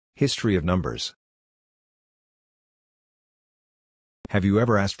History of numbers. Have you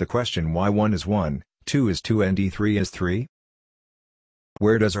ever asked the question why 1 is 1, 2 is 2 and 3 is 3?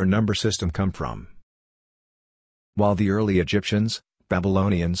 Where does our number system come from? While the early Egyptians,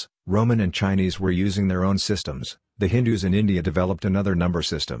 Babylonians, Roman and Chinese were using their own systems, the Hindus in India developed another number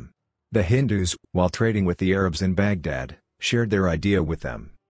system. The Hindus, while trading with the Arabs in Baghdad, shared their idea with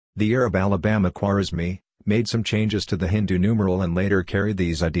them. The Arab Al-Khwarizmi made some changes to the Hindu numeral and later carried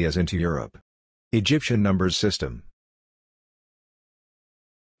these ideas into Europe. Egyptian numbers system.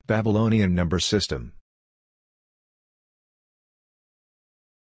 Babylonian numbers system.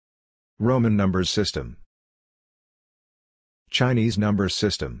 Roman numbers system. Chinese numbers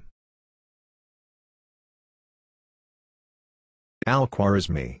system.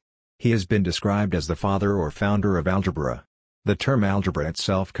 Al-Khwarizmi. He has been described as the father or founder of algebra. The term algebra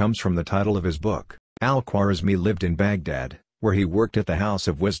itself comes from the title of his book. Al-Khwarizmi lived in Baghdad, where he worked at the House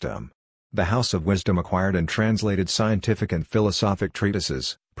of Wisdom. The House of Wisdom acquired and translated scientific and philosophic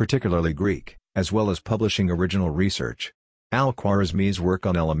treatises, particularly Greek, as well as publishing original research. Al-Khwarizmi's work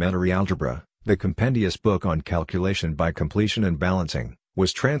on elementary algebra, the compendious book on calculation by completion and balancing,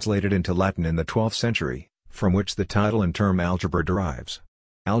 was translated into Latin in the 12th century, from which the title and term algebra derives.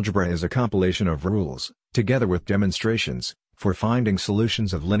 Algebra is a compilation of rules, together with demonstrations, for finding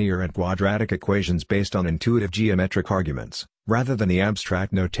solutions of linear and quadratic equations based on intuitive geometric arguments, rather than the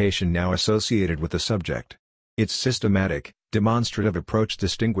abstract notation now associated with the subject. Its systematic, demonstrative approach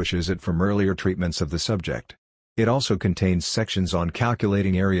distinguishes it from earlier treatments of the subject. It also contains sections on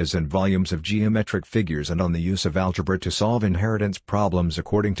calculating areas and volumes of geometric figures and on the use of algebra to solve inheritance problems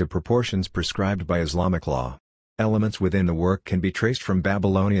according to proportions prescribed by Islamic law. Elements within the work can be traced from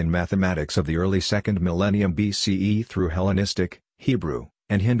Babylonian mathematics of the early 2nd millennium BCE through Hellenistic, Hebrew,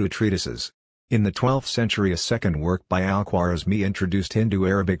 and Hindu treatises. In the 12th century a second work by Al-Khwarizmi introduced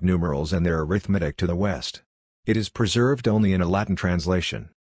Hindu-Arabic numerals and their arithmetic to the West. It is preserved only in a Latin translation.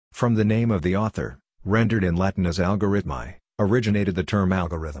 From the name of the author, rendered in Latin as algorithmi, originated the term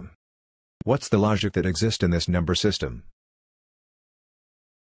algorithm. What's the logic that exists in this number system?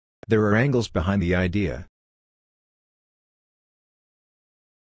 There are angles behind the idea.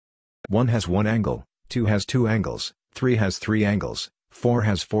 1 has 1 angle, 2 has 2 angles, 3 has 3 angles, 4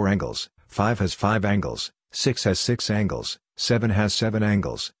 has 4 angles, 5 has 5 angles, 6 has 6 angles, 7 has 7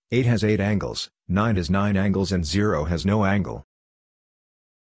 angles, 8 has 8 angles, 9 has 9 angles and 0 has no angle.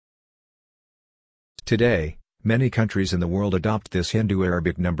 Today, many countries in the world adopt this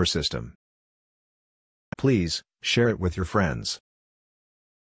Hindu-Arabic number system. Please, share it with your friends.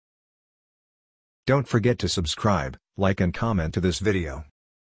 Don't forget to subscribe, like and comment to this video.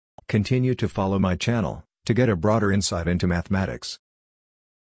 Continue to follow my channel, to get a broader insight into mathematics.